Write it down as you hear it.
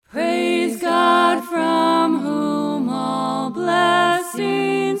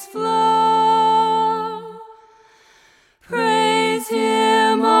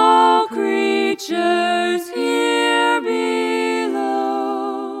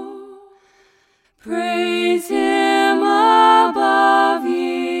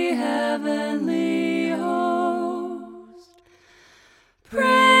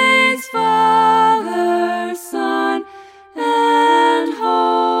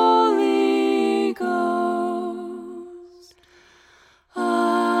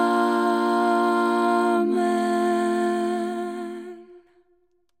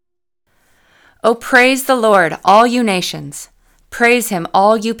O praise the Lord, all you nations. Praise him,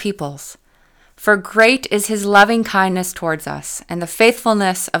 all you peoples. For great is his loving kindness towards us, and the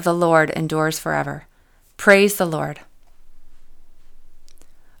faithfulness of the Lord endures forever. Praise the Lord.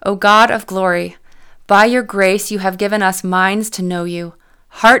 O God of glory, by your grace you have given us minds to know you,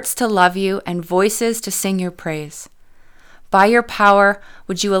 hearts to love you, and voices to sing your praise. By your power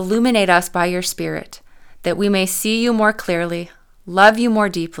would you illuminate us by your Spirit, that we may see you more clearly, love you more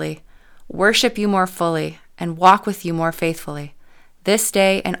deeply, worship you more fully, and walk with you more faithfully, this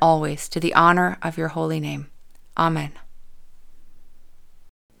day and always, to the honor of your holy name. Amen.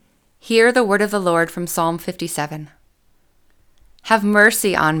 Hear the word of the Lord from Psalm 57. Have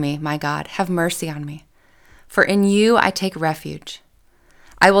mercy on me, my God, have mercy on me, for in you I take refuge.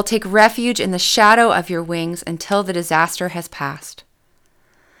 I will take refuge in the shadow of your wings until the disaster has passed.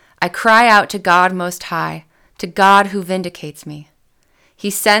 I cry out to God Most High, to God who vindicates me. He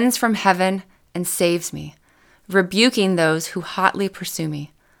sends from heaven and saves me, rebuking those who hotly pursue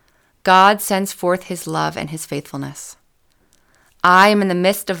me. God sends forth his love and his faithfulness. I am in the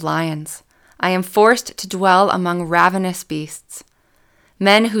midst of lions. I am forced to dwell among ravenous beasts,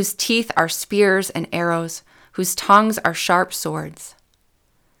 men whose teeth are spears and arrows, whose tongues are sharp swords.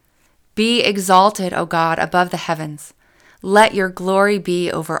 Be exalted, O God, above the heavens. Let your glory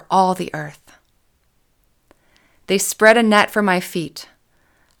be over all the earth. They spread a net for my feet.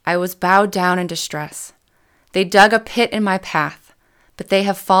 I was bowed down in distress. They dug a pit in my path, but they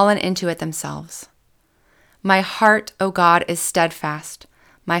have fallen into it themselves. My heart, O God, is steadfast.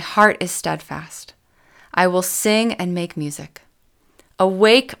 My heart is steadfast. I will sing and make music.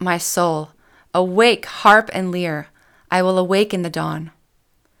 Awake, my soul. Awake, harp and lyre. I will awake in the dawn.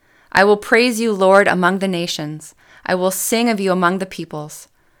 I will praise you, Lord, among the nations. I will sing of you among the peoples.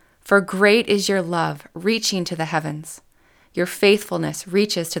 For great is your love, reaching to the heavens. Your faithfulness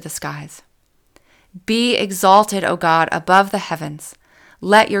reaches to the skies. Be exalted, O God, above the heavens.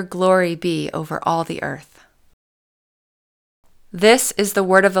 Let your glory be over all the earth. This is the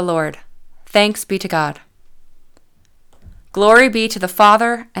word of the Lord. Thanks be to God. Glory be to the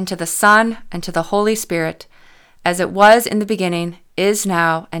Father, and to the Son, and to the Holy Spirit, as it was in the beginning, is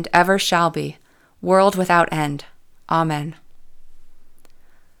now, and ever shall be, world without end. Amen.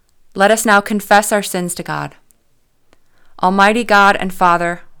 Let us now confess our sins to God. Almighty God and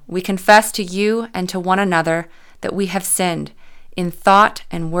Father, we confess to you and to one another that we have sinned in thought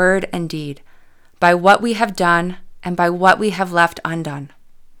and word and deed, by what we have done and by what we have left undone.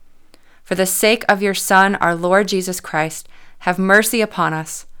 For the sake of your Son, our Lord Jesus Christ, have mercy upon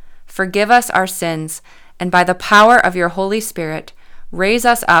us, forgive us our sins, and by the power of your Holy Spirit, raise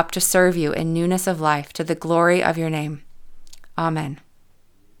us up to serve you in newness of life, to the glory of your name. Amen.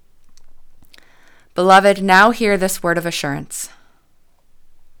 Beloved, now hear this word of assurance.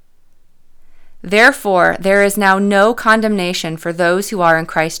 Therefore, there is now no condemnation for those who are in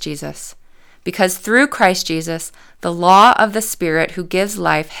Christ Jesus, because through Christ Jesus, the law of the Spirit who gives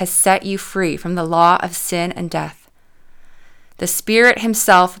life has set you free from the law of sin and death. The Spirit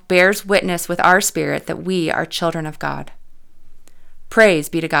himself bears witness with our spirit that we are children of God. Praise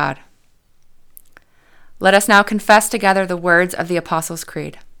be to God. Let us now confess together the words of the Apostles'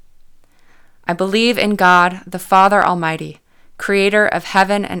 Creed. I believe in God, the Father Almighty, creator of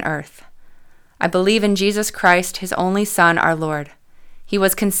heaven and earth. I believe in Jesus Christ, his only Son, our Lord. He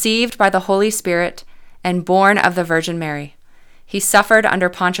was conceived by the Holy Spirit and born of the Virgin Mary. He suffered under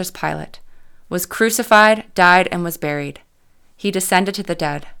Pontius Pilate, was crucified, died, and was buried. He descended to the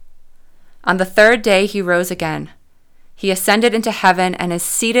dead. On the third day he rose again. He ascended into heaven and is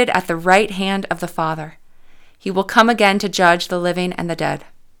seated at the right hand of the Father. He will come again to judge the living and the dead.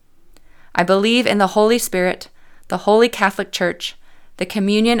 I believe in the Holy Spirit, the Holy Catholic Church, the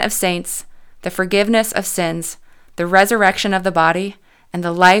communion of saints, the forgiveness of sins, the resurrection of the body, and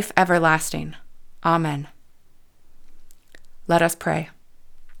the life everlasting. Amen. Let us pray.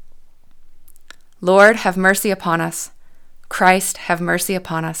 Lord, have mercy upon us. Christ, have mercy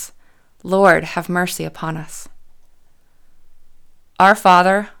upon us. Lord, have mercy upon us. Our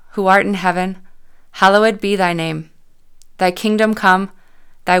Father, who art in heaven, hallowed be thy name. Thy kingdom come,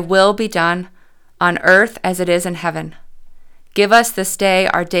 thy will be done, on earth as it is in heaven. Give us this day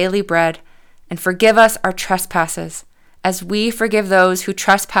our daily bread, and forgive us our trespasses, as we forgive those who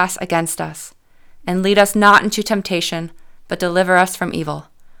trespass against us. And lead us not into temptation, but deliver us from evil.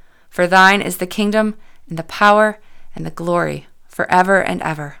 For thine is the kingdom, and the power, and the glory, forever and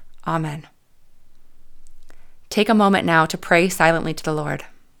ever. Amen. Take a moment now to pray silently to the Lord.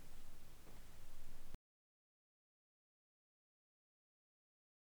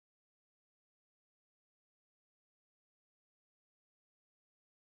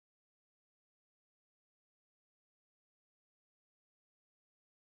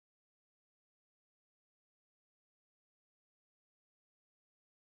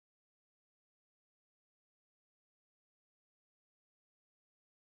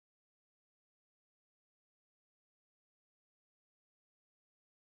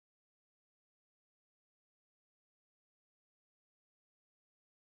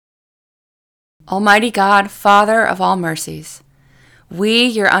 Almighty God, Father of all mercies, we,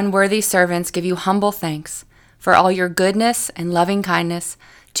 your unworthy servants, give you humble thanks for all your goodness and loving kindness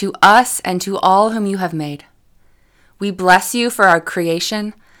to us and to all whom you have made. We bless you for our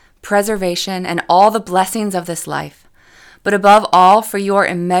creation, preservation, and all the blessings of this life, but above all for your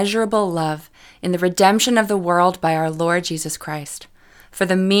immeasurable love in the redemption of the world by our Lord Jesus Christ, for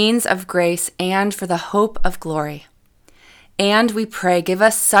the means of grace and for the hope of glory. And we pray, give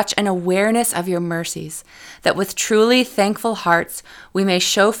us such an awareness of your mercies that with truly thankful hearts we may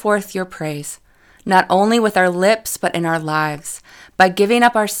show forth your praise, not only with our lips but in our lives, by giving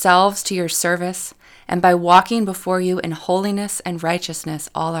up ourselves to your service and by walking before you in holiness and righteousness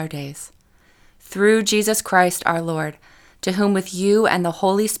all our days. Through Jesus Christ our Lord, to whom with you and the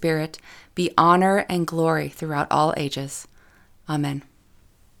Holy Spirit be honor and glory throughout all ages. Amen.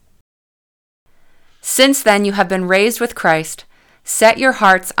 Since then you have been raised with Christ, set your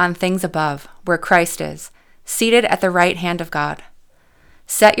hearts on things above, where Christ is, seated at the right hand of God.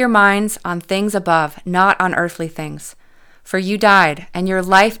 Set your minds on things above, not on earthly things. For you died, and your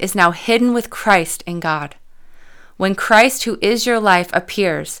life is now hidden with Christ in God. When Christ, who is your life,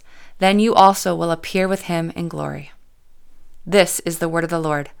 appears, then you also will appear with him in glory. This is the word of the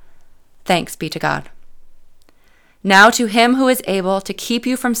Lord. Thanks be to God. Now to him who is able to keep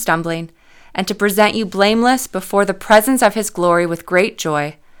you from stumbling and to present you blameless before the presence of his glory with great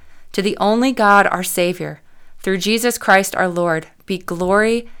joy, to the only God our Savior, through Jesus Christ our Lord, be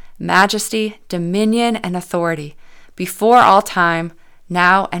glory, majesty, dominion, and authority before all time,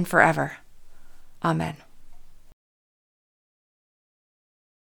 now and forever. Amen.